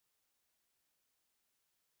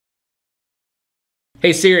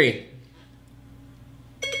Hey Siri.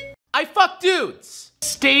 I fuck dudes.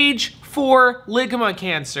 Stage 4 ligament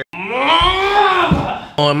cancer.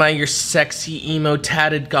 Oh, am I your sexy emo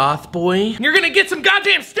tatted goth boy? You're gonna get some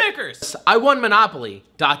goddamn stickers. I won Monopoly. ...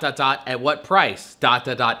 At what price? ...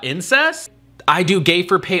 Incest? I do gay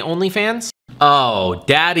for pay OnlyFans? Oh,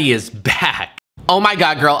 daddy is back. Oh my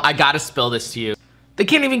God, girl, I gotta spill this to you. They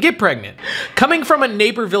can't even get pregnant. Coming from a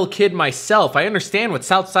Naperville kid myself, I understand what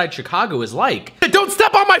Southside Chicago is like. Don't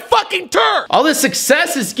step on my fucking turf! All this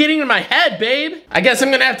success is getting in my head, babe. I guess I'm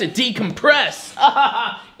gonna have to decompress.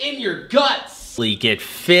 In your guts. Get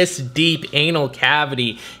fist deep anal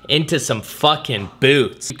cavity into some fucking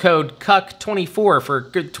boots. Code CUCK24 for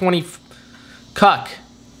good 20 cuck.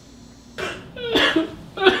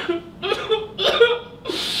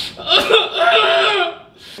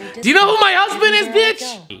 Do you know who my husband is,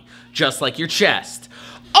 bitch? Just like your chest.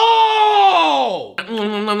 Oh!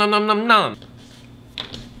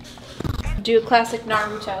 Do a classic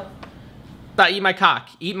Naruto. Eat my cock.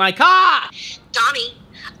 Eat my cock! Donnie,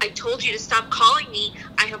 I told you to stop calling me.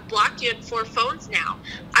 I have blocked you on 4 phones now.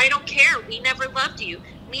 I don't care. We never loved you.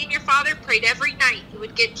 Me and your father prayed every night you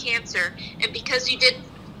would get cancer, and because you didn't,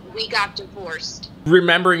 we got divorced.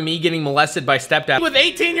 Remembering me getting molested by stepdad with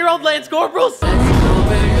 18-year-old Lance Corporals.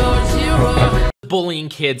 Bullying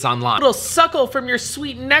kids online. Little suckle from your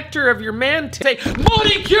sweet nectar of your man to say,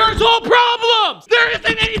 money cures all problems! There isn't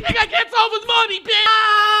anything I can't solve with money, bitch!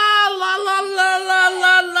 La la la la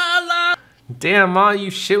la la la. Damn, Ma, you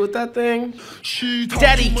shit with that thing?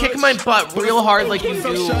 Daddy, kick my butt real hard like you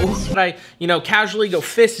do. But I, casually go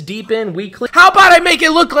fist deep in weekly. How about I make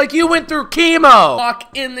it look like you went through chemo?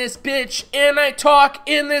 Talk in this bitch, and I talk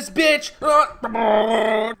in this bitch.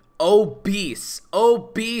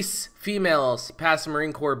 Obese females pass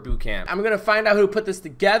Marine Corps boot camp. I'm gonna find out who put this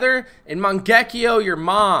together and Mangekyo your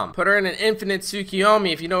mom. Put her in an infinite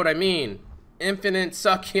Tsukiyomi, if you know what I mean. Infinite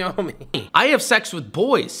Tsukiyomi. I have sex with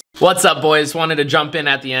boys. What's up, boys? Wanted to jump in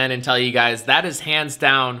at the end and tell you guys that is hands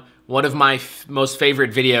down one of my most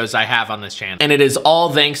favorite videos I have on this channel. And it is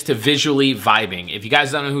all thanks to Visually Vibing. If you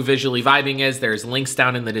guys don't know who Visually Vibing is, there's links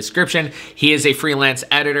down in the description. He is a freelance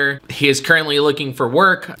editor. He is currently looking for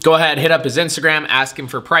work. Go ahead, hit up his Instagram, ask him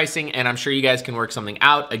for pricing, and I'm sure you guys can work something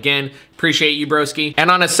out. Again, appreciate you, broski. And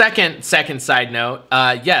on a second side note,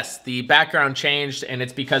 yes, the background changed, and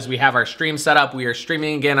it's because we have our stream set up. We are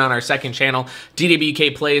streaming again on our second channel,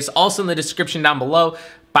 DWK Plays, also in the description down below.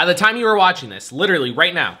 By the time you are watching this, literally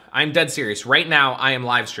right now, I'm dead serious, right now I am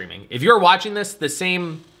live streaming. If you're watching this the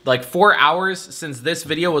same, like 4 hours since this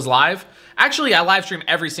video was live, actually I live stream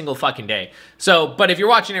every single fucking day. So, but if you're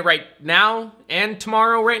watching it right now and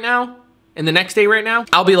tomorrow right now, and the next day right now,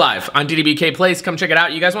 I'll be live on DWK Plays. Come check it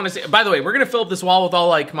out. You guys want to see, by the way, we're gonna fill up this wall with all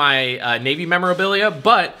like my Navy memorabilia,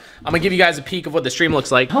 but I'm gonna give you guys a peek of what the stream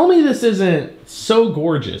looks like. Tell me this isn't so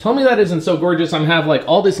gorgeous. Tell me that isn't so gorgeous. I'm have like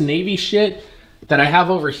all this Navy shit that I have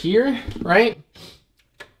over here, right?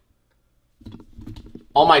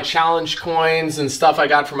 All my challenge coins and stuff I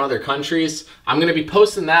got from other countries. I'm gonna be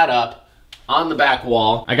posting that up on the back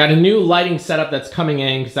wall. I got a new lighting setup that's coming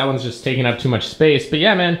in because that one's just taking up too much space. But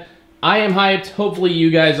yeah, man, I am hyped. Hopefully you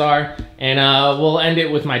guys are. And we'll end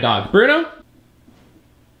it with my dog. Bruno?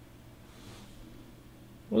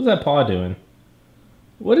 What is that paw doing?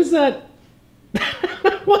 What is that?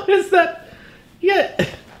 What is that? Yeah.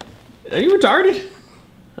 Are you retarded?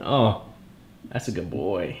 Oh, that's a good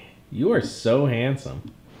boy. You are so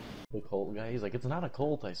handsome. The Colt guy, he's like, it's not a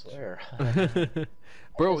Colt, I swear.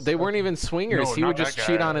 Bro, they weren't even swingers. No, he would just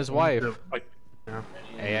cheat on his wife. Yeah.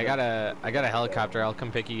 Hey, I got a helicopter. I'll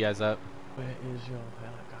come pick you guys up. Where is your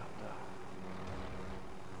helicopter?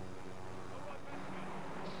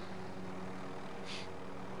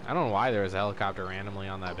 I don't know why there was a helicopter randomly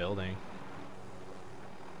on that building.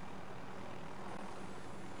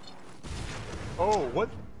 Oh, what?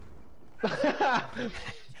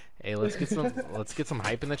 Hey, let's get some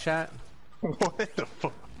hype in the chat. What the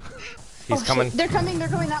fuck? He's coming. Shit. They're coming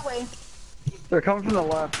that way. They're coming from the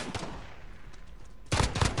left.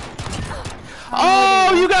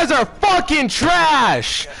 Oh, you guys are fucking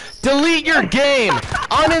trash! Delete your game!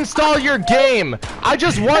 Uninstall your game! I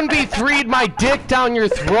just 1v3'd my dick down your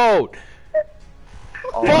throat!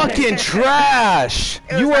 Fucking trash!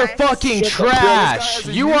 You are fucking trash!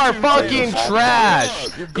 You are fucking trash!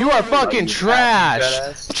 You are fucking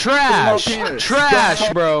trash! Trash!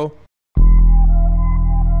 Trash, bro!